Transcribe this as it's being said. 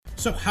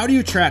So how do you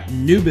attract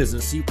new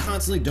business so you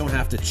constantly don't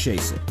have to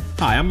chase it?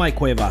 Hi, I'm Mike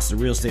Cuevas, the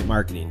Real Estate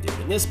Marketing Dude,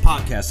 and this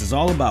podcast is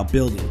all about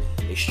building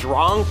a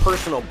strong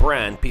personal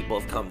brand people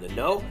have come to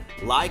know,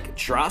 like,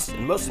 trust,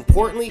 and most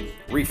importantly,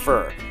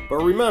 refer.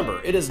 But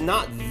remember, it is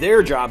not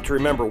their job to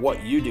remember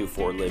what you do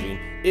for a living.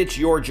 It's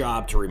your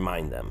job to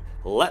remind them.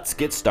 Let's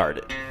get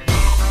started.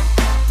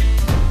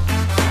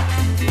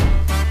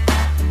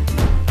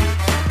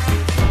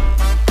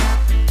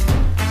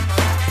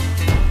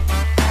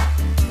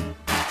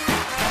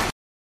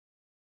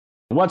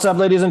 What's up,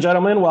 ladies and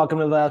gentlemen? Welcome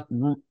to let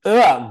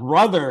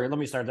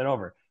me start that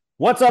over.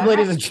 What's up,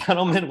 ladies and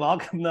gentlemen?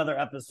 Welcome to another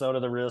episode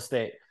of the Real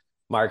Estate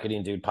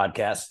Marketing Dude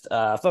podcast.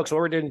 Folks, what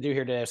we're going to do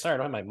here today, sorry, I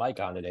don't have my mic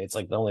on today. It's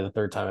like only the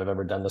third time I've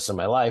ever done this in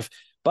my life,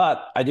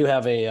 but I do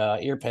have a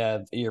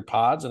ear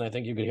pods, and I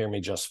think you can hear me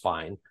just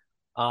fine.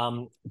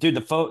 Dude,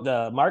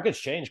 the market's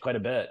changed quite a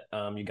bit,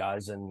 you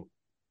guys, and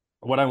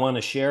what I want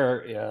to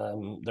share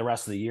the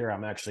rest of the year,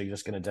 I'm actually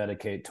just going to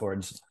dedicate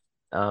towards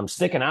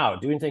sticking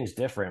out, doing things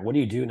different. What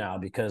do you do now?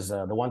 Because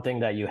the one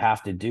thing that you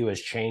have to do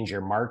is change your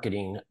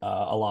marketing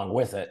along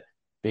with it.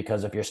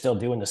 Because if you're still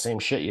doing the same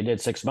shit you did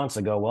 6 months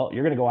ago, well,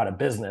 you're going to go out of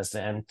business.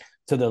 And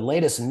to the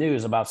latest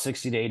news, about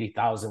 60 to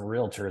 80,000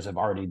 realtors have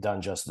already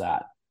done just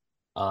that.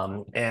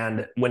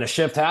 And when a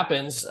shift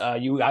happens,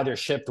 you either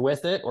shift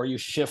with it or you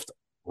shift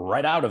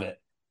right out of it.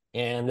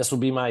 And this will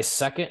be my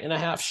second and a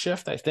half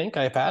shift, I think,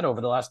 I've had over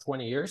the last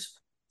 20 years.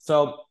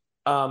 So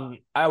I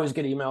always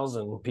get emails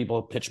and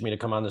people pitch me to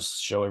come on this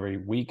show every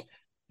week.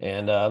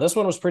 And this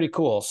one was pretty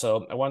cool.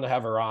 So I wanted to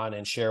have her on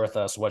and share with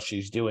us what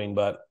she's doing,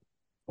 but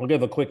we'll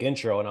give a quick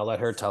intro and I'll let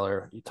her tell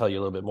you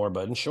a little bit more.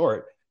 But in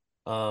short,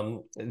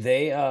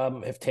 they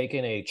have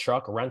taken a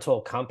truck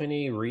rental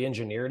company,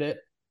 re-engineered it,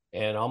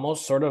 and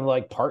almost sort of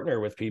like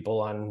partner with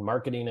people on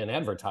marketing and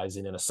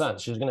advertising in a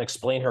sense. She's going to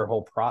explain her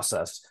whole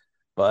process.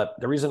 But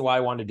the reason why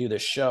I wanted to do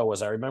this show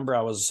was I remember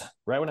I was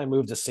right when I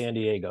moved to San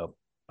Diego,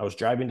 I was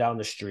driving down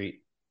the street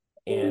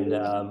and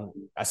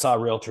I saw a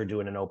realtor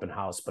doing an open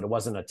house, but it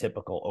wasn't a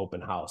typical open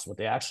house. What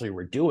they actually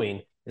were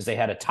doing is they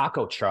had a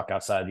taco truck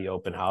outside the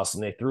open house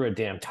and they threw a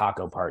damn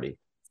taco party.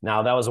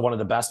 Now, that was one of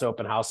the best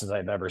open houses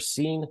I've ever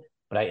seen,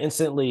 but I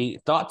instantly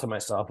thought to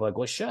myself, like,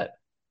 well, shit,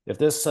 if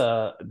this,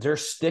 they're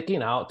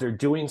sticking out, they're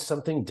doing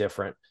something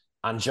different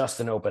on just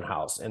an open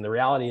house. And the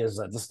reality is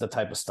that this is the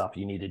type of stuff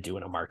you need to do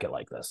in a market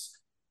like this.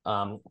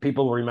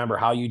 People will remember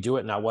how you do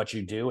it, not what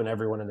you do. And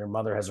everyone and their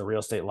mother has a real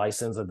estate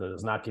license that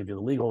does not give you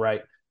the legal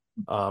right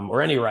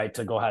or any right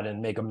to go ahead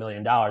and make $1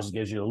 million. It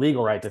gives you the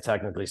legal right to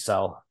technically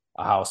sell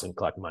a house and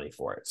collect money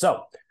for it.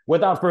 So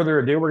without further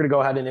ado, we're going to go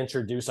ahead and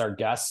introduce our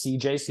guest,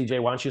 CJ.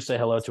 CJ, why don't you say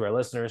hello to our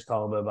listeners,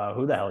 tell them about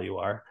who the hell you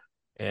are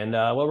and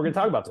what we're going to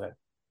talk about today.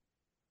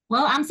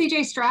 Well, I'm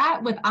CJ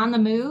Stratt with On the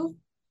Move.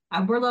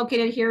 We're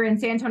located here in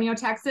San Antonio,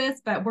 Texas,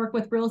 but work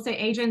with real estate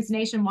agents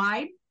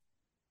nationwide.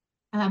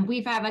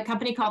 We have a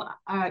company called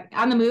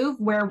On the Move,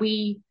 where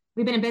we've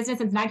been in business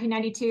since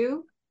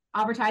 1992,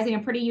 advertising a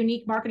pretty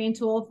unique marketing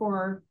tool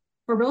for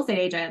real estate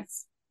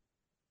agents.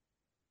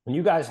 And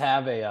you guys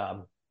have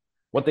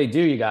what they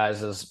do, you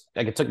guys, is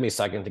like it took me a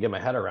second to get my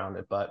head around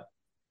it, but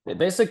they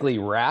basically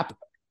wrap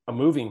a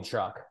moving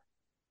truck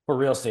for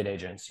real estate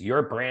agents.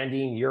 Your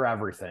branding, your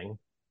everything.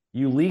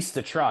 You lease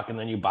the truck and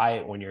then you buy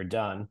it when you're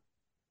done,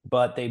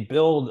 but they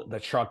build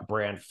the truck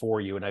brand for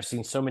you. And I've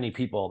seen so many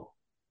people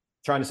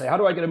trying to say, how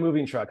do I get a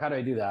moving truck? How do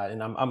I do that?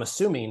 And I'm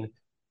assuming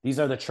these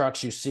are the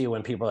trucks you see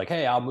when people are like,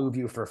 hey, I'll move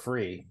you for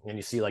free. And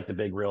you see like the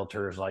big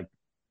realtors like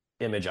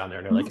image on there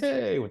and they're like,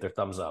 hey, with their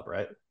thumbs up,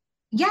 right?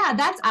 Yeah,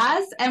 that's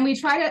us. And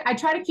I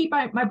try to keep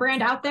my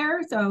brand out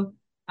there. So,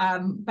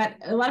 but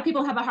a lot of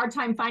people have a hard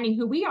time finding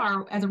who we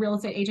are as a real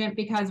estate agent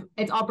because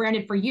it's all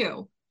branded for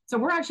you. So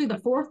we're actually the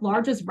fourth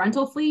largest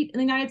rental fleet in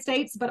the United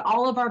States, but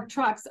all of our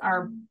trucks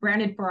are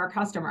branded for our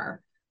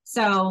customer.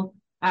 So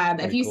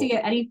if you see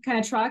any kind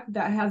of truck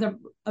that has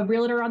a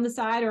realtor on the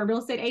side or a real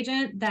estate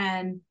agent,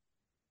 then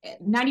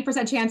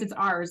 90% chance it's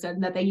ours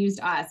and that they used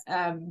us.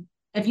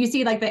 If you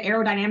see like the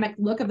aerodynamic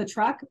look of the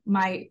truck,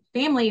 my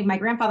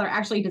grandfather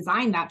actually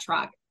designed that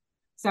truck.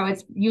 So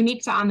it's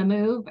unique to On the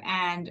Move,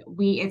 and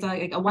it's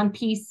like a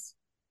one-piece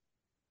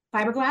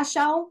fiberglass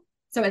shell.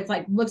 So it's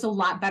like looks a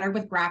lot better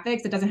with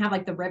graphics. It doesn't have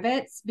like the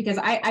rivets, because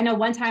I know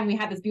one time we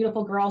had this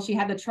beautiful girl, she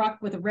had the truck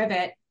with a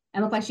rivet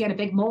and looked like she had a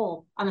big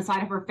mole on the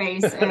side of her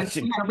face. And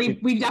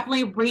we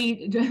definitely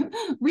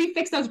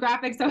refixed those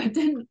graphics so it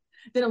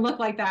didn't look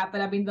like that.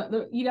 But I mean,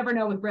 you never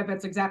know with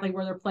rivets exactly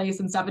where they're placed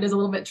and stuff. It is a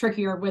little bit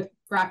trickier with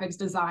graphics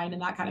design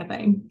and that kind of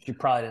thing. She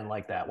probably didn't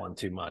like that one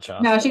too much,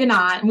 huh? No, she did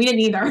not. We didn't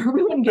either.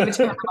 We wouldn't give it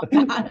to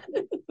her.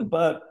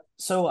 But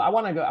so I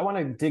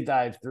want to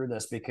dive through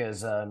this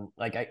because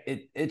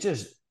it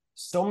just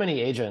so many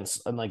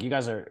agents, and like you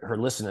guys are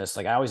listening to this,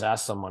 like I always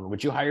ask someone,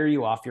 would you hire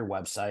you off your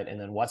website? And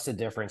then what's the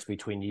difference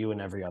between you and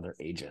every other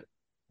agent?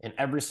 And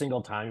every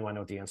single time, you want to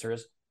know what the answer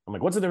is? I'm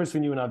like, what's the difference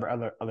between you and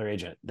other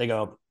agent? They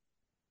go,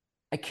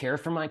 I care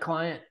for my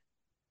client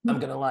I'm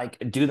going to like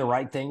do the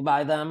right thing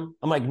by them.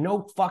 I'm like,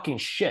 no fucking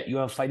shit. You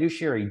have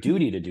fiduciary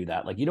duty to do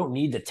that. Like, you don't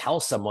need to tell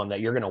someone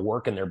that you're going to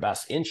work in their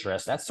best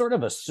interest. That's sort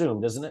of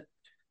assumed, isn't it?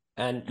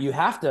 And it's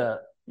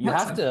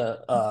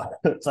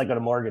like when a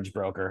mortgage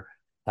broker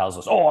tells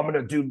us, oh, I'm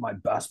going to do my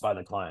best by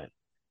the client.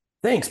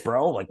 Thanks,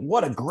 bro. Like,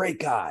 what a great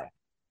guy.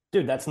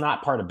 Dude, that's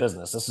not part of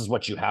business. This is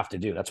what you have to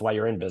do. That's why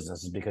you're in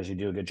business, is because you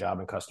do a good job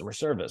in customer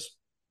service.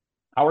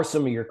 How are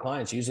some of your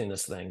clients using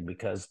this thing?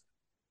 Because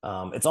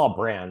it's all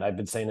brand. I've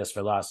been saying this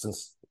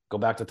since go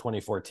back to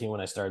 2014 when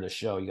I started the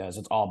show, you guys,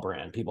 it's all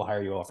brand. People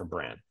hire you off for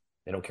brand.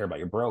 They don't care about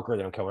your broker.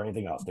 They don't care about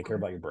anything else. They care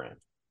about your brand.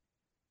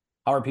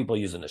 How are people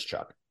using this,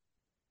 Chuck?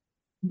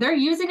 They're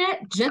using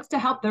it just to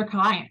help their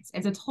clients.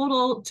 It's a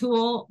total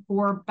tool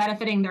for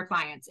benefiting their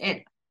clients.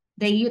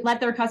 They let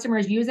their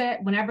customers use it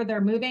whenever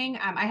they're moving.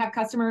 I have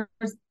customers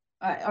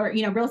or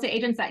real estate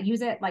agents that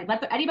use it. Like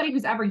anybody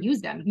who's ever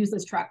used them use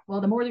this truck.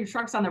 Well, the more your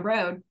truck's on the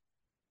road,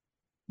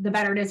 the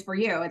better it is for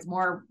you. It's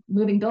more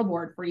moving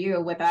billboard for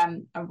you with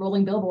a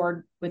rolling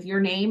billboard with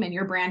your name and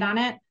your brand on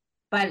it.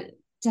 But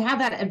to have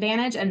that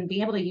advantage and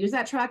be able to use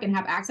that truck and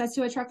have access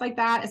to a truck like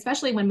that,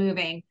 especially when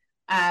moving,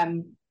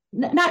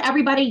 not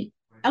everybody.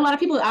 A lot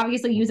of people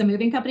obviously use a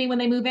moving company when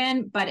they move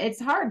in, but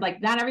it's hard.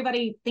 Like, not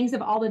everybody thinks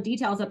of all the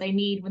details that they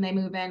need when they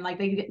move in. Like,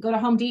 they go to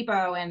Home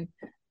Depot and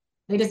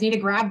they just need to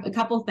grab a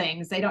couple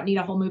things. They don't need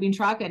a whole moving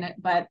truck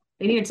but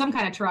they needed some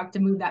kind of truck to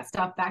move that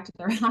stuff back to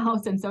their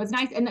house. And so it's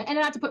nice. And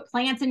not to put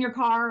plants in your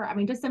car. I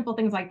mean, just simple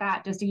things like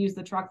that, just to use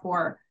the truck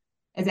for,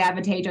 is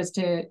advantageous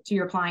to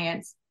your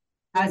clients.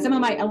 A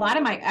lot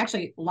of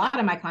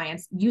my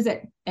clients use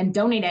it and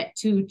donate it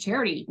to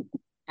charity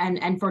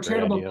and for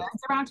charitable goods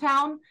around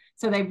town.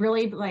 So they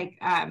really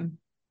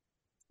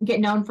get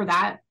known for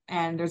that.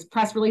 And there's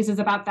press releases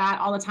about that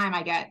all the time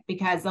I get,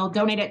 because they'll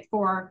donate it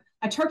for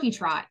a turkey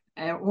trot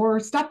or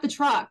stuff the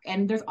truck.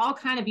 And there's all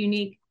kind of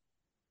unique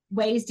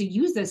ways to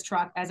use this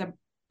truck as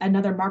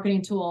another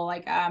marketing tool,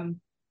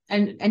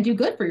 and do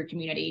good for your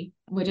community,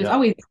 which is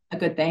always a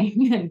good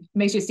thing and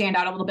makes you stand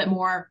out a little bit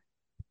more.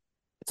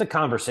 It's a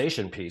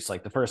conversation piece.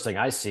 Like, the first thing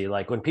I see,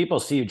 like when people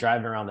see you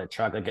driving around that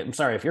truck, like, I'm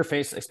sorry, if you're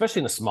especially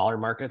in the smaller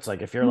markets,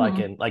 like if you're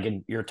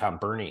in your town,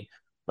 Bernie,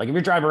 like if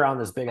you're driving around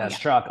this big ass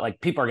truck,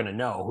 like people are going to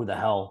know who the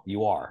hell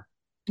you are.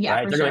 Yeah,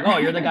 right. They're like, oh,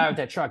 you're the guy with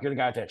that truck. You're the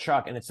guy with that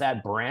truck. And it's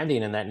that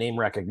branding and that name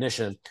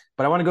recognition.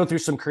 But I want to go through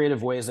some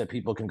creative ways that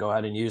people can go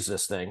ahead and use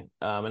this thing.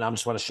 And I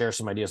just want to share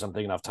some ideas I'm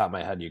thinking off the top of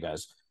my head, you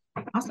guys.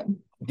 Awesome.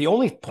 The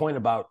only point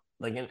about,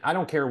 like, and I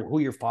don't care who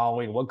you're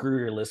following, what guru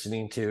you're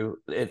listening to,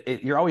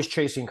 you're always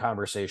chasing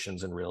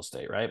conversations in real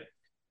estate, right?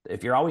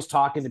 If you're always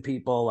talking to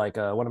people, like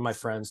one of my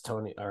friends,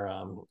 Tony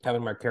or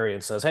Kevin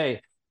Markarian, says,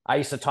 hey, I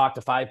used to talk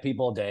to 5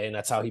 people a day. And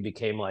that's how he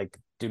became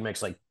dude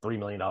makes like $3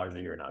 million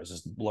a year now. He's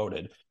just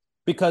bloated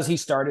because he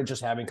started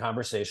just having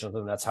conversations,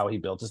 and that's how he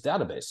built his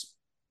database.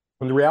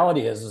 And the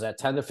reality is that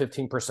 10 to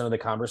 15% of the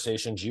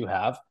conversations you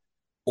have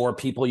or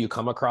people you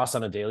come across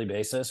on a daily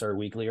basis or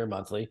weekly or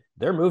monthly,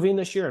 they're moving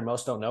this year and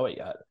most don't know it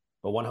yet.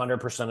 But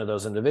 100% of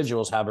those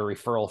individuals have a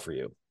referral for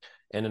you.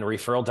 And in a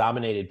referral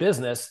dominated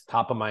business,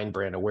 top of mind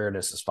brand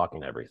awareness is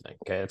fucking everything.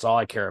 Okay. That's all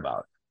I care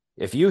about.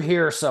 If you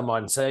hear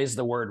someone says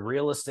the word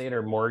real estate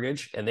or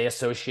mortgage and they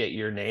associate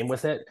your name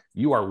with it,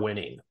 you are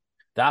winning.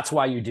 That's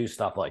why you do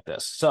stuff like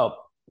this. So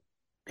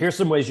here's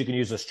some ways you can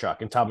use this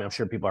truck. And tell me, I'm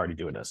sure people are already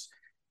doing this.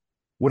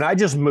 When I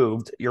just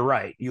moved, you're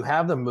right. You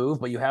have the move,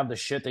 but you have the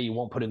shit that you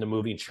won't put in the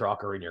moving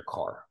truck or in your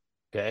car.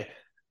 Okay.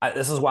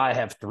 This is why I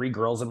have 3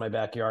 girls in my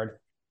backyard.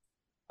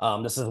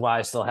 This is why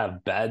I still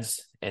have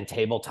beds and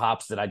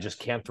tabletops that I just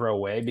can't throw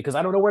away because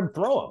I don't know where to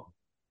throw them.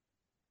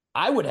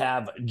 I would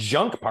have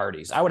junk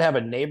parties. I would have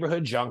a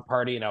neighborhood junk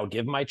party, and I would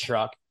give my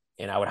truck,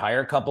 and I would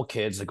hire a couple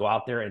kids to go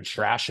out there and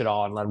trash it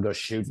all and let them go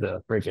shoot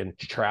the freaking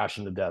trash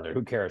in the desert.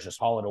 Who cares? Just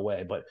haul it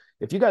away. But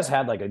if you guys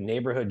had like a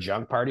neighborhood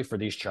junk party for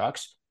these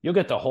trucks, you'll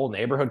get the whole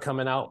neighborhood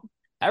coming out.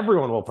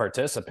 Everyone will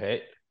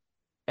participate,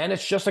 and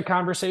it's just a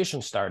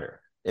conversation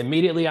starter.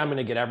 Immediately, I'm going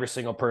to get every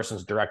single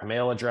person's direct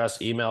mail address,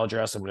 email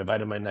address. I'm going to invite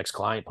them to my next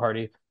client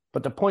party.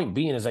 But the point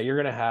being is that you're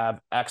going to have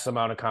X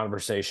amount of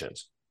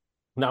conversations.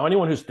 Now,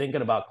 anyone who's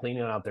thinking about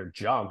cleaning out their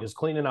junk is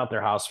cleaning out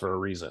their house for a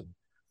reason.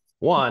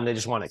 1, they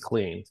just want it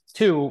clean.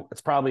 2,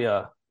 it's probably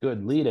a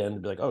good lead in to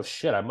be like, oh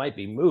shit, I might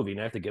be moving.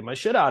 I have to get my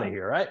shit out of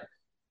here, right?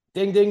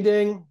 Ding, ding,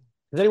 ding.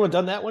 Has anyone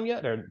done that one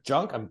yet? Or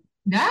junk?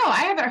 No,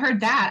 I haven't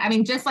heard that. I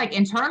mean, just like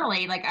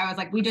internally, like I was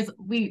like, we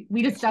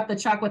just stuffed the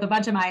truck with a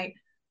bunch of my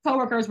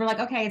coworkers. Were like,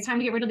 okay, it's time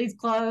to get rid of these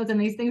clothes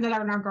and these things that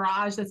are in our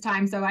garage this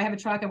time. So I have a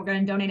truck and we're going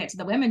to donate it to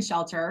the women's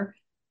shelter.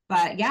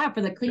 But yeah,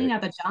 for the cleaning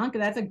out the junk,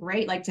 that's a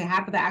great, like, to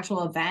have for the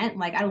actual event.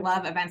 Like, I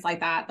love events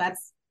like that.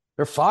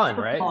 They're fun,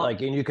 right? Cool. Like,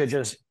 and you could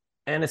just,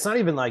 and it's not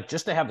even like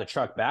just to have the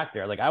truck back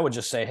there. Like, I would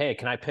just say, hey,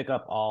 can I pick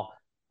up all,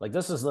 like,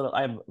 this is little,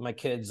 I have my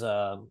kids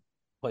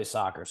play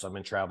soccer, so I'm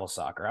in travel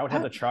soccer. I would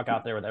have the truck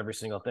out there with every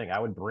single thing. I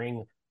would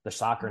bring the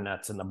soccer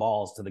nets and the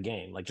balls to the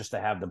game, like, just to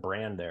have the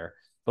brand there.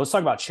 But let's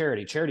talk about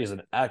charity. Charity is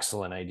an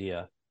excellent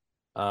idea.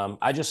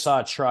 I just saw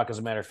a truck, as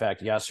a matter of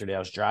fact, yesterday. I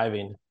was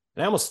driving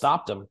and I almost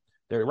stopped him.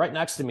 They're right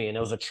next to me, and it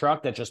was a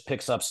truck that just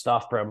picks up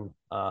stuff from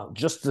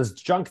just this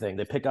junk thing.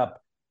 They pick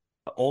up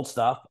old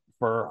stuff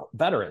for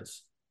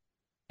veterans,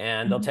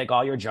 and they'll take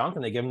all your junk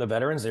and they give them to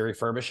veterans. They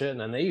refurbish it and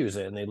then they use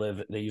it, and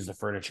they use the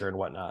furniture and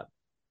whatnot.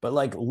 But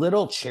like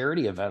little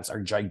charity events are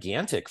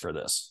gigantic for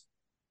this.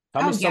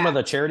 Tell me some of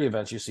the charity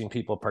events you've seen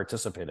people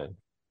participate in.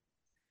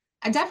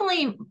 I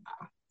definitely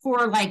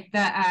for like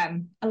a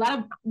lot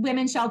of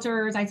women's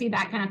shelters. I see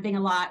that kind of thing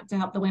a lot to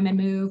help the women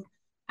move.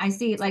 I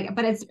see like,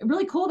 but it's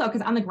really cool though,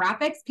 because on the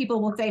graphics,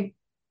 people will say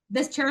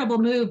this charitable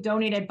move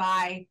donated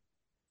by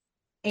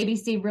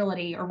ABC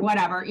Realty or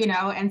whatever,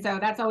 and so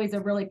that's always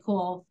a really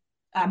cool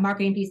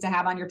marketing piece to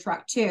have on your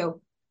truck too.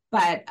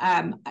 But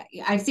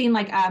I've seen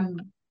like,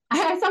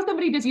 I saw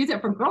somebody just use it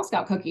for Girl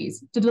Scout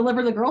cookies to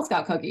deliver the Girl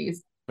Scout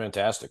cookies.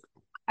 Fantastic.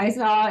 I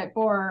saw it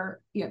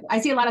for, I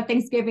see a lot of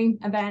Thanksgiving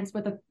events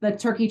with the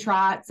turkey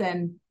trots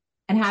and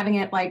having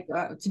it like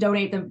to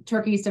donate the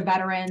turkeys to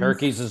veterans.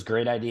 Turkeys is a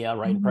great idea,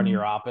 right in front of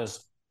your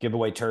office. Give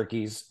away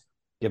turkeys,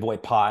 give away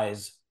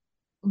pies.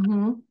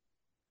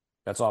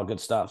 That's all good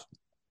stuff.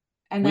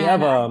 And we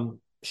have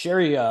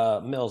Sherry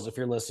Mills. If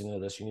you're listening to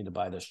this, you need to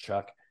buy this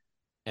truck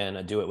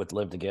and do it with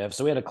Live to Give.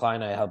 So we had a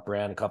client I helped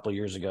brand a couple of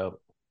years ago.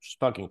 She's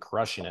fucking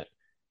crushing it.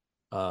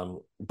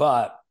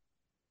 But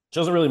she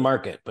doesn't really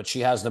market, but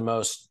she has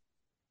the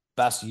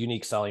best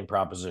unique selling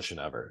proposition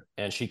ever.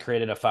 And she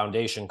created a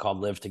foundation called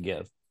Live to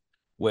Give,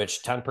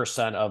 which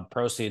 10% of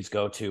proceeds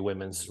go to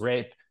women's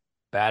rape,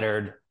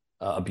 battered,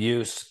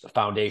 abuse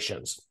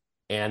foundations.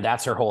 And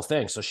that's her whole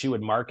thing. So she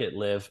would market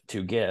Live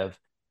to Give.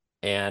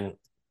 And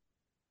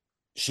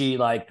she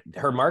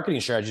her marketing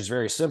strategy is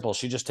very simple.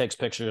 She just takes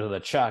pictures of the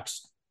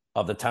checks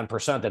of the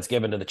 10% that's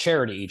given to the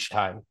charity each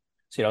time.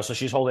 So, so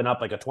she's holding up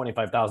like a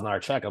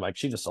 $25,000 check. I'm like,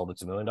 she just sold it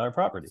to $1 million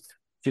property.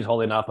 She's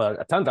holding up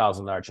a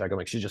 $10,000 check. I'm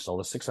like, she just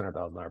sold a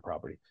 $600,000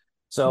 property.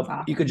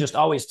 So you could just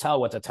always tell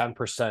what the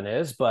 10%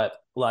 is, but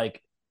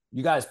like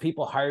you guys,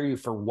 people hire you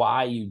for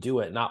why you do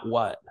it, not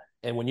what.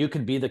 And when you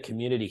could be the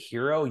community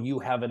hero, you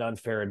have an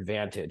unfair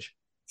advantage.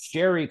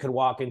 Sherry could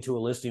walk into a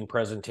listing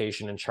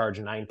presentation and charge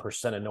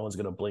 9% and no one's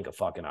going to blink a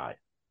fucking eye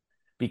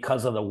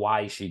because of the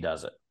why she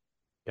does it.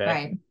 Okay.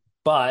 Right.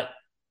 But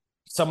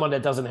someone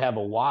that doesn't have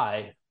a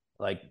why,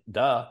 like,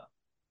 duh,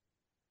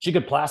 she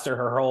could plaster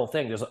her whole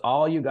thing. There's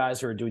all you guys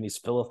who are doing these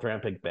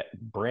philanthropic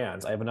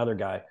brands. I have another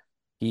guy.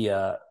 He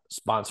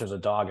sponsors a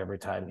dog every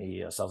time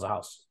he sells a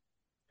house.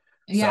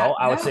 Yeah, so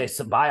I would say,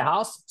 so buy a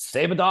house,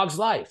 save a dog's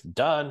life.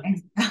 Done.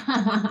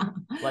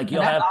 Like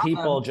you'll have awesome.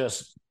 People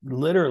just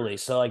literally.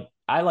 So like,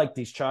 I like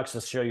these trucks to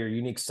show your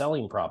unique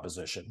selling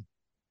proposition.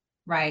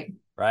 Right.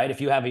 Right.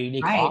 If you have a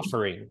unique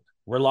offering,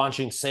 we're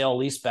launching sale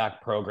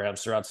leaseback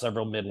programs throughout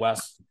several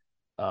Midwest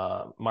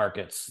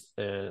markets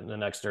in the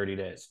next 30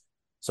 days.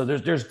 So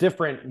there's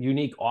different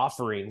unique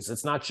offerings.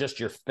 It's not just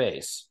your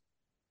face.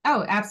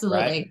 Oh, absolutely.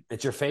 Right?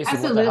 It's your face.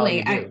 Absolutely. And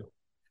what the hell you do.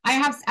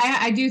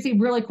 I do see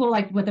really cool,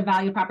 like with the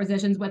value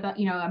propositions with,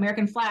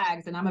 American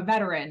flags, and I'm a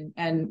veteran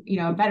and,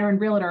 a veteran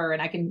realtor,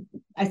 and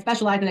I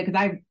specialize in it because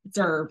I've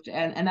served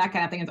and that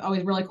kind of thing. It's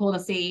always really cool to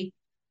see.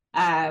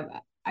 I've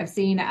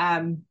seen,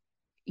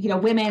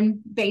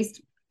 women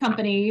based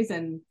companies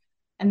and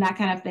that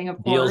kind of thing.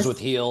 Of course, deals with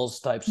heels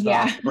type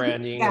stuff,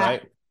 branding,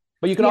 right?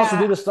 But you can also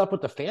do this stuff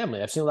with the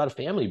family. I've seen a lot of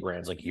family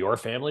brands like Your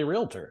Family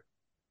Realtor.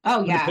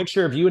 Oh yeah. Put a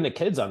picture of you and the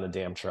kids on the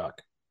damn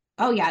truck.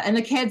 Oh yeah. And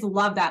the kids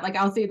love that. Like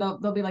I'll see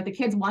they'll be like, the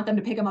kids want them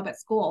to pick them up at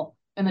school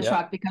in the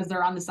truck because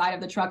they're on the side of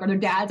the truck, or their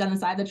dad's on the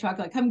side of the truck.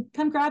 Like,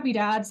 come grab me,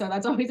 dad. So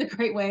that's always a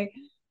great way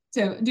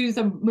to do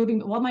some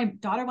moving. Well, my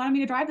daughter wanted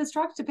me to drive this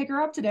truck to pick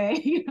her up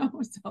today,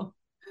 so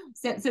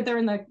sit there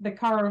in the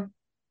car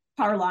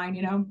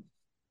line,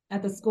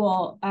 at the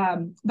school.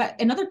 But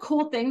another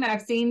cool thing that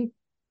I've seen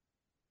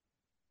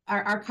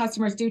our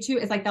customers do too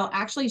is like they'll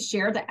actually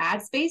share the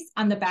ad space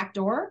on the back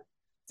door.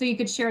 So you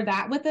could share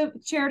that with the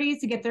charities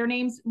to get their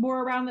names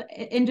more around the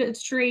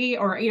industry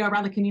or,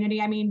 around the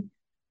community. I mean,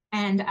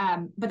 and,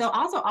 but they'll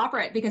also offer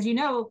it because,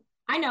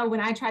 I know when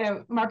I try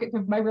to market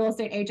for my real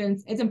estate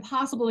agents, it's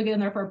impossible to get in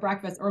there for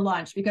breakfast or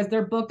lunch because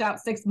they're booked out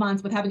 6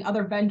 months with having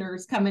other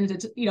vendors come in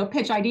to,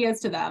 pitch ideas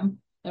to them,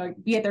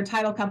 be it their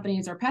title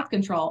companies or pest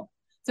control.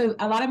 So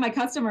a lot of my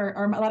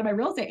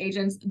real estate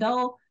agents,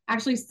 they'll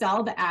actually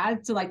sell the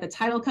ads to like the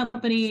title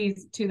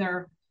companies, to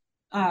their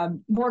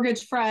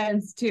mortgage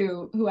friends,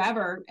 to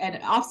whoever, and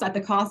offset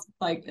the cost,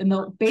 and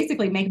they'll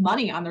basically make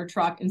money on their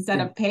truck instead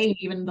of paying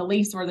even the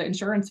lease or the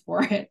insurance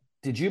for it.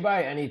 Did you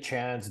by any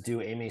chance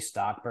do Amy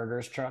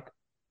Stockburger's truck?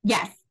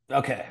 Yes.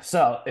 Okay.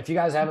 So if you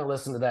guys haven't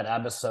listened to that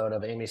episode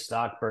of Amy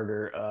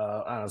Stockburger,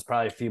 I don't know, it's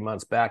probably a few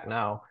months back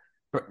now,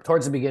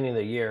 towards the beginning of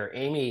the year,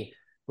 Amy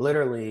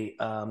literally,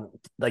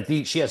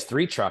 she has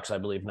 3 trucks, I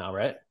believe now,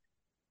 right?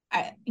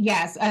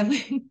 Yes.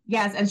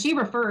 Yes. And she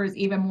refers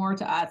even more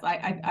to us.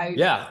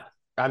 Yeah.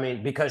 I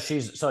mean, because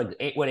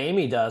what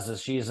Amy does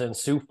is she's in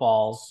Sioux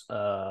Falls,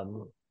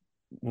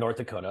 North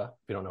Dakota,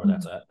 if you don't know where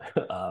that's at.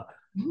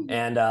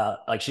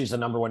 And she's the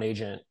 #1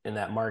 agent in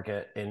that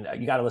market. And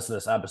you got to listen to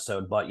this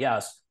episode. But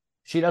yes,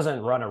 she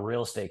doesn't run a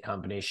real estate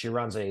company. She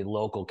runs a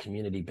local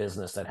community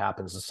business that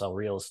happens to sell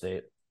real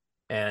estate.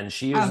 And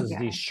she Oh uses yeah.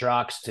 these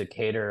trucks to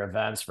cater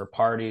events for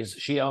parties.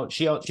 She's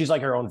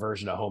like her own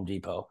version of Home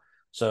Depot.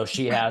 So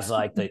she has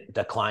like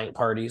the client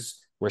parties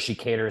where she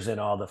caters in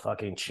all the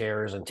fucking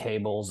chairs and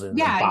tables and the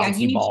Yeah. If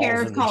you bouncy need balls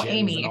chairs, and the call gyms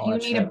Amy. and If all you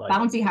that need a shit. Like,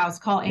 bouncy house,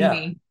 call yeah.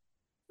 Amy.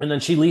 And then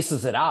she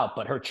leases it out,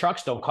 but her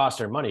trucks don't cost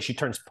her money. She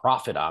turns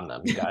profit on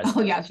them, you guys.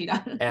 Oh yeah, she does.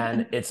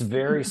 And it's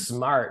very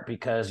smart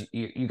because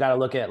you got to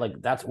look at like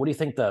that's what do you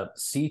think the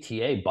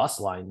CTA bus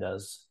line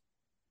does?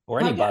 Or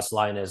any bus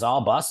line is.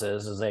 All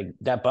buses is like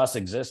that bus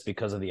exists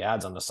because of the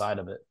ads on the side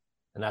of it.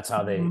 And that's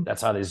how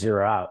they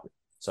zero out.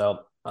 So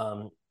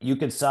you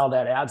could sell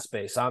that ad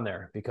space on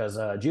there because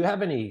do you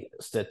have any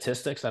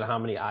statistics on how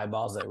many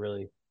eyeballs that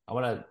really I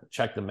want to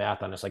check the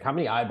math on this? Like how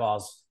many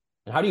eyeballs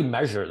and how do you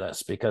measure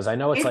this? Because I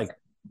know it's like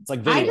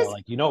video,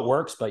 like you know it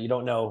works, but you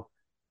don't know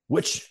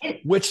which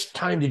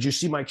time did you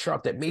see my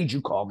truck that made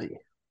you call me?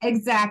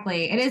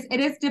 Exactly. It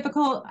is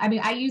difficult. I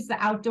mean, I use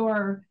the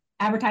Outdoor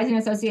Advertising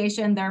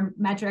Association. Their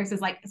metrics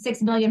is like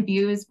 6 million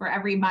views for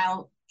every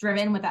mile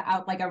driven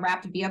without like a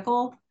wrapped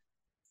vehicle.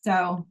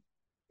 So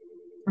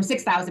or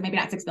 6,000, maybe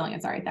not 6 million.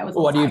 Sorry, that was.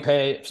 What do you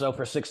pay? So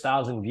for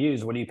 6,000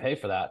 views, what do you pay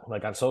for that?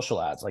 Like on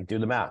social ads, like do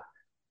the math.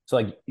 So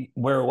like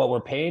what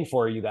we're paying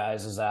for, you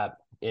guys, is that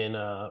in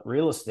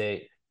real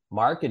estate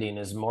marketing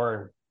is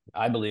more.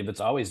 I believe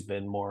it's always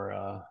been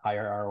more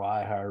higher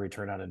ROI, higher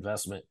return on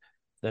investment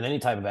than any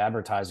type of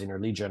advertising or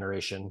lead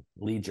generation,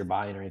 leads you're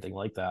buying or anything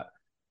like that.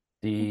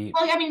 Well,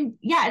 I mean,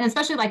 yeah, and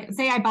especially like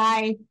say I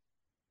buy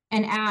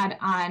an ad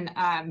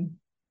on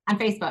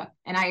Facebook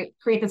and I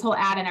create this whole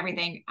ad and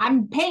everything,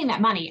 I'm paying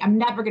that money. I'm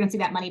never going to see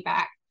that money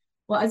back.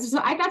 Well, that's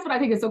what I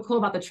think is so cool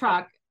about the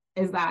truck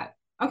is that,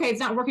 okay, it's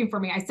not working for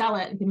me. I sell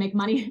it and can make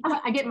money.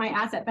 I get my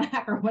asset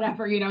back or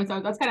whatever, you know,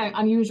 so that's kind of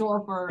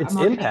unusual for it's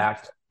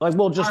impact. Like,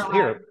 well, just ROI.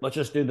 Here, let's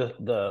just do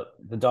the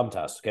dumb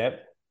test. Okay.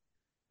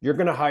 You're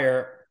going to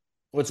hire,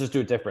 let's just do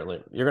it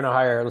differently. You're going to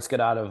hire, let's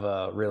get out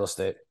of real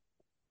estate.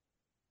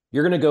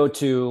 You're going to go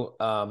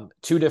to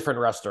 2 different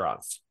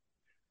restaurants.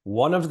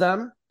 One of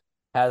them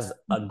has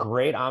a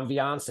great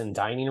ambiance and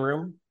dining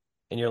room.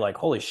 And you're like,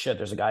 holy shit,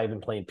 there's a guy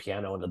even playing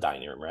piano in the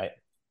dining room, right?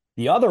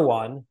 The other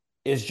one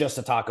is just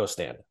a taco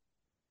stand.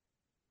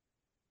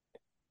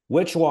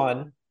 Which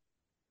one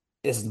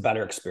is the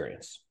better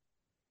experience?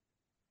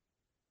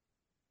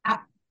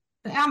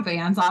 The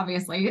ambience,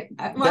 obviously.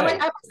 Well, okay.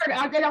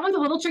 That was a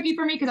little tricky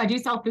for me because I do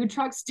sell food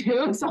trucks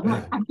too. So I'm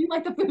like, I do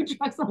like the food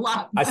trucks a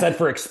lot. I said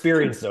for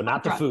experience though,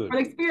 not the food. For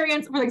the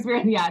experience.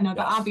 Yeah, no,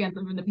 the ambience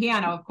and the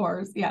piano, of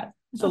course. Yes.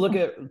 So look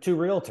at 2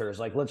 realtors.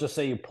 Like, let's just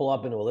say you pull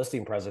up into a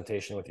listing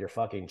presentation with your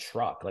fucking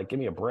truck. Like, give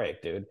me a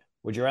break, dude.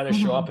 Would you rather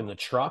show up in the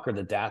truck or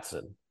the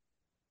Datsun?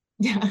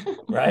 Yeah.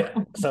 Right.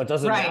 So it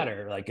doesn't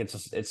matter. Like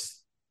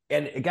it's,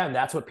 and again,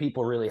 that's what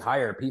people really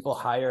hire. People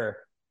hire,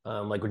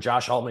 like when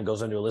Josh Altman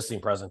goes into a listing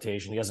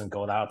presentation, he doesn't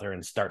go out there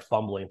and start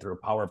fumbling through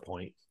a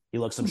PowerPoint. He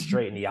looks him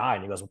straight in the eye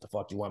and he goes, what the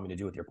fuck do you want me to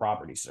do with your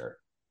property, sir?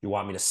 Do you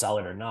want me to sell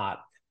it or not?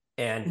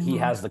 And he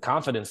has the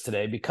confidence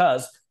today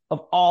because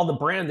of all the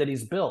brand that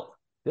he's built.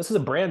 This is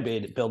a brand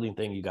building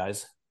thing, you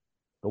guys.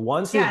 The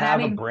ones who have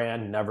a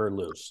brand never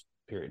lose,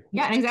 period.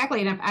 Yeah,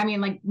 exactly. And if, I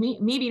mean, like me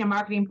being a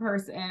marketing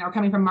person or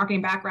coming from a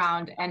marketing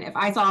background, and if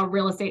I saw a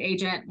real estate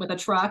agent with a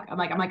truck, I'm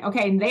like,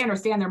 okay, they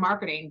understand their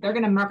marketing. They're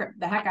going to market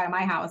the heck out of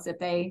my house if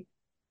they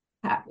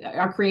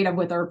are creative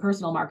with their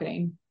personal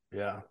marketing.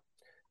 Yeah.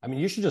 I mean,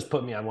 you should just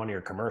put me on one of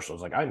your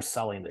commercials. Like, I'm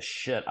selling the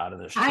shit out of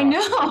this truck. I know.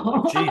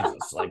 Like,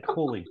 Jesus, like,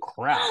 holy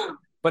crap.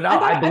 But no,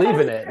 I believe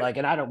in it. Like,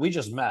 and we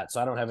just met,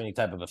 so I don't have any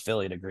type of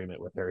affiliate agreement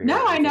with her.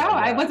 No, I know.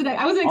 I wasn't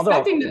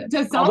expecting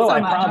to sell so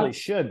much. I probably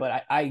should,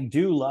 but I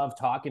do love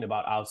talking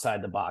about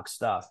outside the box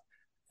stuff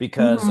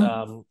because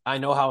I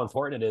know how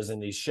important it is in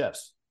these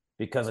shifts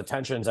because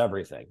attention's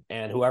everything.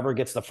 And whoever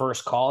gets the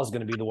first call is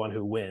going to be the one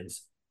who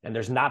wins. And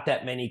there's not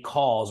that many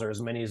calls or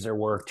as many as there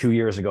were 2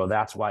 years ago.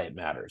 That's why it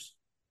matters.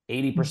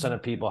 80%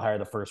 of people hire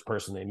the first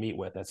person they meet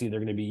with. That's either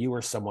going to be you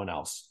or someone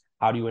else.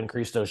 How do you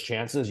increase those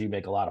chances? You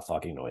make a lot of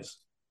fucking noise.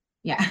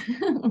 Yeah.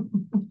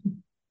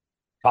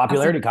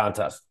 Popularity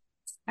contest.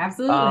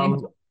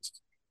 Absolutely.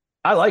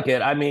 I like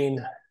it. I mean,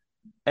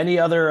 any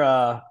other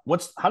how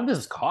does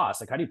this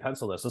cost? Like, how do you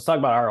pencil this? Let's talk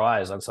about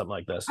ROIs on something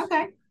like this.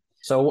 Okay.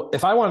 So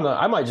if I wanted to,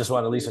 I might just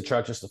want to lease a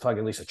truck just to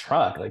fucking lease a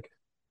truck. Like,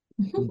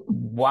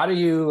 why do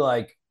you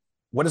like,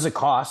 what does it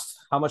cost?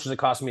 How much does it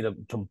cost me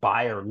to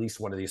buy or lease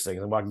one of these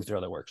things? And walk me through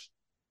how that works.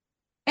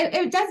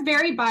 It does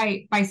vary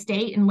by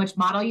state and which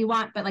model you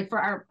want. But like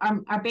for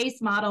our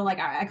base model, like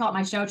I call it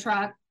my show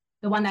truck,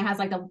 the one that has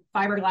like the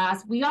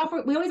fiberglass, we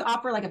always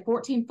offer like a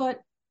 14-foot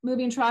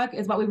moving truck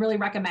is what we really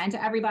recommend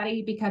to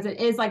everybody because it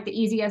is like the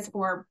easiest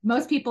for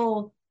most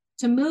people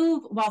to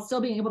move while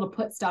still being able to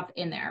put stuff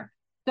in there.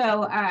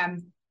 So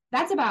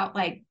that's about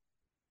like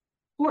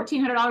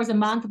 $1,400 a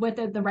month with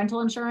the rental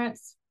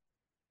insurance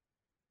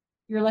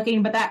you're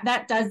looking, but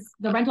that does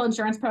the rental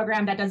insurance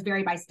program that does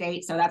vary by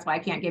state. So that's why I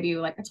can't give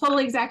you like a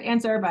totally exact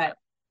answer, but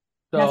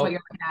that's what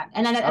you're looking at.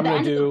 And then at the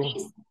end of the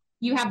lease,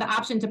 you have the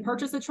option to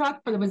purchase a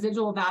truck for the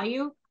residual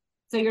value.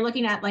 So you're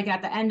looking at like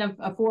at the end of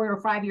a 4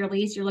 or 5 year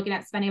lease, you're looking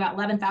at spending about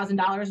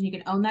 $11,000 and you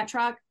can own that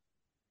truck.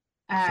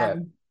 Right.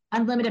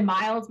 Unlimited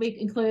miles we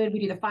include. We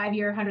do the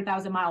 5-year,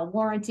 100,000 mile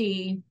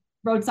warranty,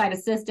 roadside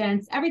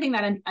assistance, everything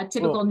that a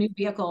typical new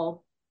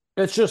vehicle.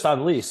 It's just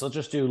on lease. Let's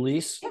just do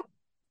lease. Yeah.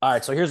 All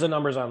right. So here's the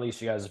numbers on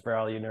lease, you guys, for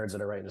all you nerds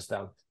that are writing this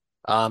down.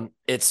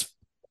 It's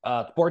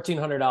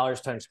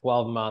 $1,400 times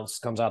 12 months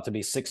comes out to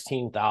be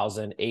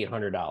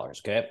 $16,800.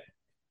 Okay.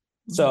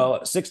 So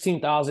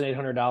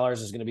 $16,800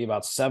 is going to be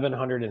about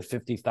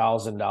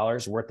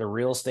 $750,000 worth of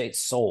real estate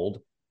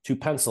sold to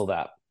pencil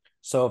that.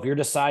 So if you're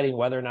deciding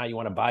whether or not you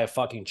want to buy a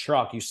fucking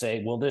truck, you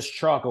say, will this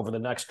truck over the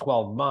next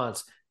 12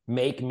 months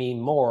make me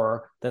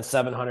more than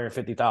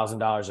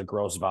 $750,000 of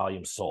gross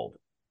volume sold?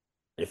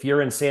 If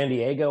you're in San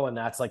Diego and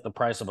that's like the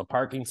price of a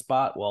parking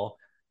spot, well,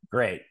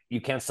 great.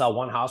 You can't sell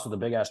one house with a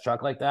big ass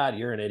truck like that.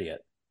 You're an idiot.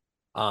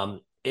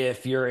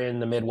 If you're in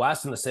the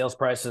Midwest and the sales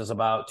price is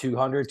about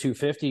 200,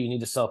 250, you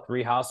need to sell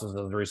 3 houses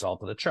as a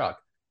result of the truck.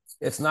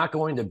 It's not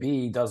going to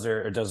be, does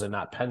there or does it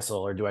not pencil,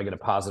 or do I get a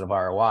positive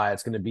ROI?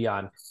 It's going to be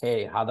on,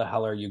 hey, how the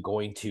hell are you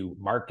going to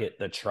market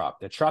the truck?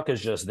 The truck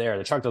is just there.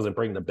 The truck doesn't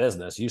bring the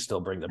business. You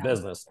still bring the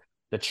business.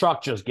 The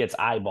truck just gets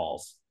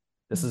eyeballs.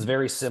 This is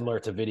very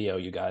similar to video,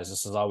 you guys.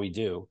 This is all we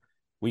do.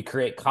 We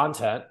create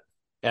content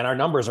and our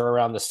numbers are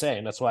around the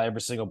same. That's why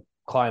every single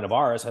client of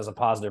ours has a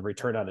positive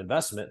return on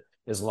investment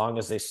as long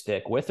as they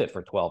stick with it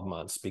for 12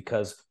 months,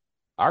 because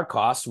our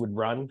costs would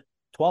run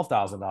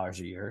 $12,000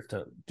 a year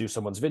to do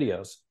someone's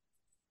videos.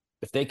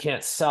 If they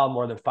can't sell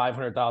more than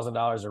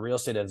 $500,000 of real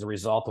estate as a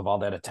result of all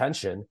that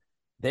attention,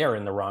 they are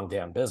in the wrong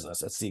damn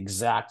business. It's the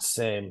exact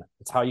same.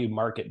 It's how you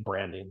market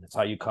branding. It's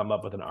how you come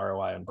up with an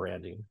ROI on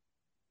branding.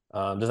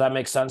 Does that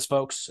make sense,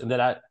 folks? And did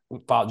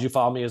you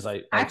follow me as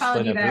I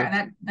followed you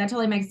there? That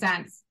totally makes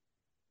sense.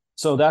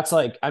 So that's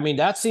like, I mean,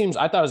 that seems,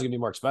 I thought it was gonna be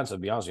more expensive,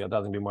 to be honest with you. I thought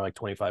it was gonna be more like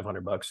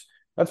 $2,500.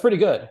 That's pretty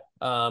good.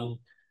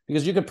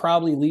 Because you could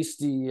probably lease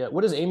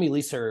what does Amy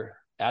lease her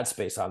ad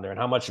space on there, and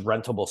how much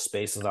rentable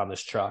space is on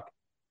this truck?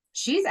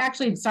 She's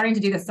actually starting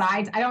to do the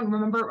sides. I don't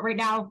remember right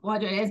now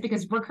what it is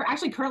because we're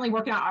actually currently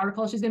working on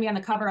articles. She's going to be on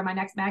the cover of my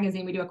next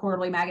magazine. We do a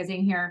quarterly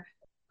magazine here.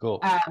 Cool.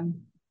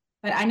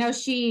 But I know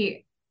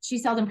she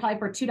sells them probably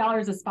for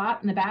 $2 a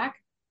spot in the back,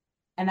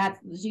 and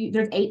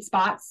there's 8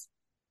 spots,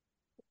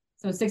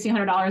 so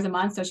 $1,600 a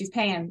month. So she's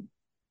paying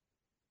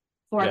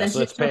for it. So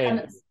it's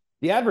paying.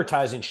 The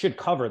advertising should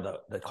cover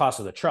the cost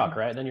of the truck,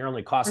 right? And then your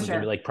only cost is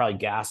going to be like probably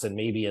gas and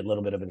maybe a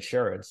little bit of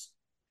insurance.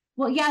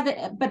 Well,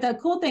 yeah, but the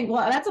cool thing,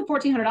 that's a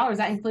 $1,400.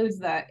 That includes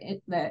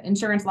the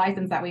insurance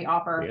license that we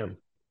offer,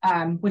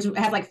 which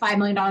has like $5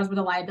 million worth of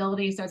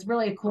liability. So it's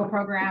really a cool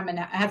program, and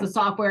it has a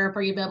software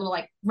for you to be able to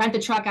like rent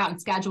the truck out and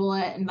schedule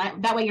it, and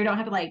that way you don't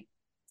have to like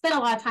spend a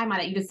lot of time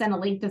on it. You just send a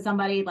link to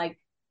somebody, like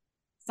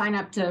sign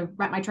up to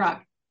rent my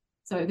truck.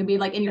 So it can be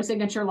like in your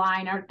signature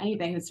line or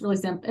anything. It's really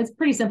simple. It's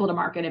pretty simple to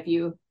market if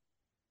you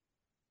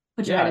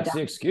put your head down.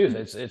 The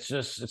excuse. It's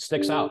just, it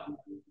sticks out.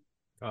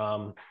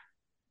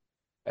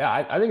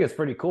 Yeah, I think it's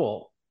pretty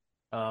cool.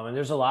 And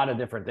there's a lot of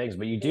different things,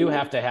 but you do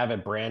have to have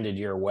it branded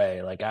your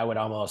way. Like I would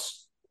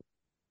almost,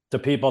 to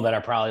people that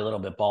are probably a little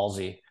bit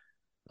ballsy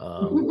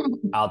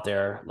out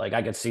there, like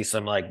I could see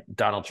some like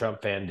Donald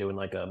Trump fan doing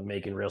like a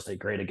Making Real Estate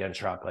Great Again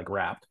truck, like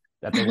wrapped.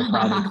 That thing would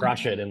probably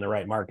crush it in the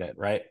right market,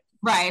 right?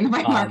 Right, in the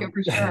right market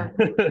for sure.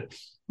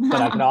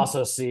 But I could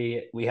also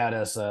see, we had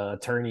this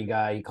attorney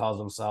guy, he calls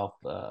himself,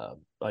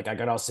 like I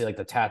could also see like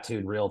the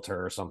tattooed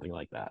realtor or something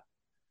like that.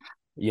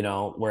 You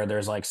know, where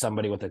there's like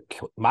somebody with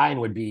mine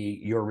would be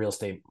your real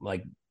estate,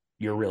 like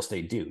your real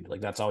estate dude.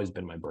 Like that's always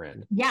been my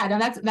brand. Yeah, no,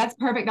 that's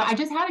perfect. No, I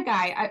just had a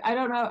guy, I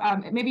don't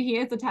know, maybe he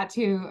is a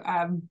tattoo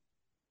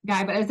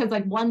guy, but it says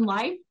like One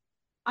Life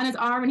on his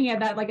arm, and he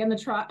had that like in the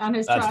truck on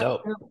his truck. That's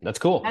dope. That's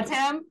cool. That's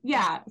him.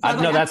 Yeah.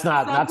 So no, that's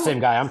not the same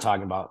guy I'm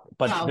talking about.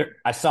 But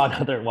I saw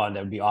another one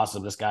that would be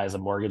awesome. This guy is a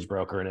mortgage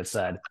broker, and it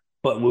said,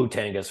 "But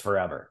Wu-Tang is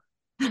forever."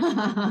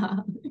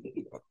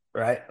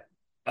 Right.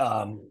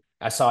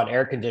 I saw an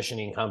air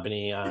conditioning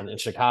company in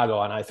Chicago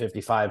on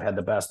I-55 had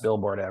the best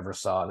billboard I ever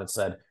saw, and it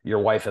said, "Your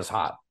wife is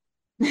hot."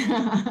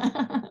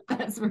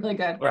 That's really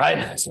good.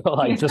 Right. So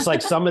like just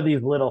like some of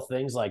these little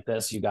things like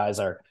this, you guys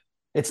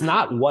it's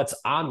not what's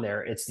on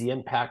there, it's the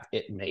impact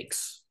it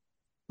makes.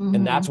 Mm-hmm.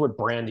 And that's what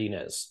branding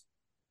is.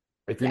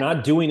 If you're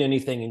not doing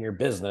anything in your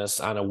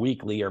business on a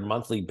weekly or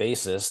monthly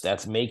basis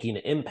that's making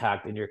an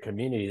impact in your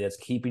community, that's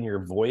keeping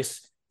your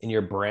voice and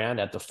your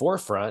brand at the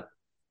forefront,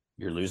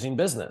 you're losing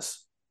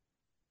business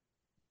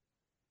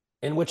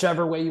in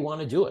whichever way you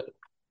want to do it.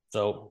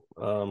 So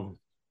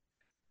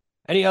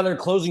any other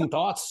closing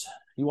thoughts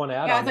you want to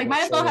add? Yeah, it's like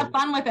might as well have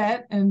fun with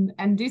it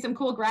and do some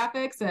cool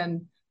graphics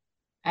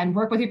and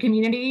work with your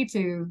community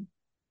to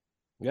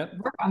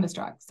work on this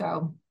truck.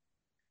 So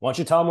why don't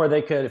you tell them where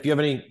they could, if you have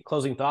any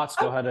closing thoughts,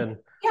 go ahead and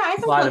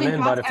slide them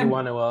in. But if you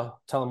want to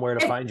tell them where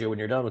to find you when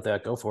you're done with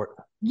that, go for it.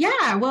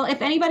 Yeah. Well,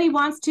 if anybody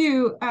wants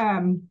to,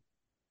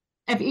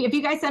 if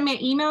you guys send me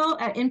an email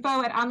at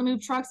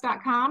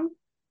info@onthemovetrucks.com,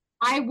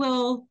 I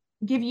will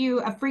give you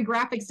a free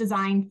graphics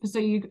design so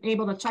you're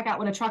able to check out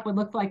what a truck would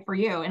look like for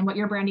you and what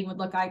your branding would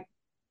look like.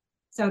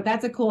 So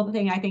that's a cool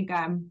thing I think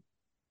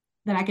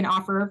that I can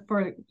offer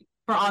for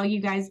all you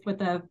guys with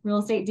the Real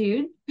Estate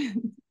Dude.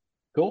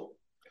 Cool.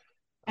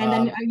 And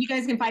then you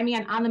guys can find me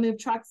on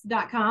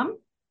onthemovetrucks.com.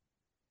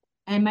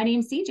 And my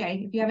name's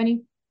CJ. If you have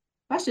any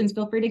questions,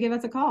 feel free to give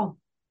us a call.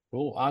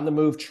 Cool.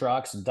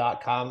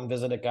 Onthemovetrucks.com.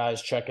 Visit it,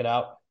 guys. Check it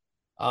out.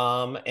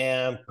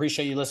 And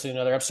appreciate you listening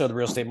to another episode of the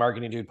Real Estate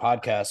Marketing Dude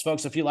podcast.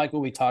 Folks, if you like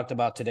what we talked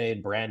about today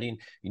in branding,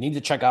 you need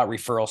to check out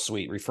Referral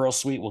Suite. Referral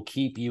Suite will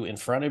keep you in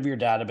front of your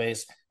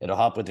database. It'll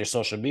help with your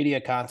social media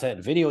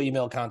content, video,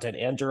 email content,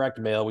 and direct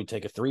mail. We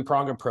take a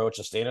three-pronged approach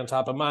to staying on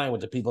top of mind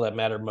with the people that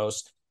matter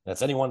most.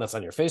 That's anyone that's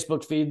on your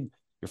Facebook feed,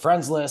 your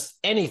friends list,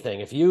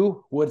 anything. If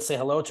you would say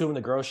hello to them in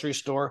the grocery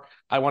store,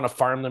 I want to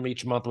farm them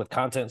each month with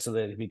content so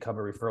they become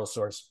a referral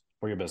source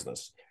for your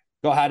business.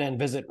 Go ahead and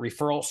visit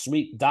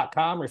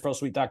referralsuite.com,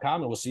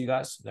 and we'll see you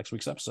guys next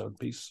week's episode.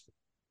 Peace.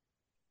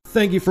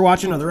 Thank you for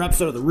watching another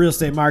episode of the Real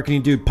Estate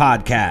Marketing Dude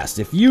podcast.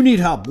 If you need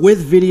help with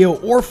video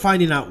or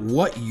finding out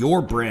what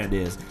your brand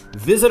is,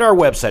 visit our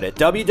website at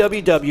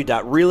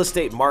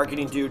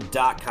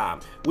www.realestatemarketingdude.com.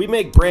 We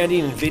make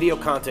branding and video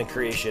content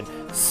creation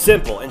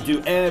simple and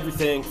do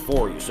everything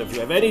for you. So if you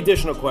have any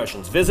additional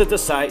questions, visit the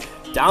site,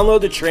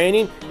 download the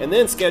training, and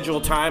then schedule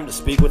time to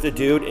speak with a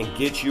dude and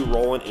get you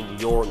rolling in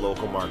your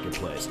local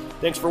marketplace.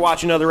 Thanks for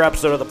watching another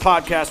episode of the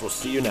podcast. We'll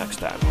see you next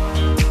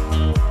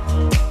time.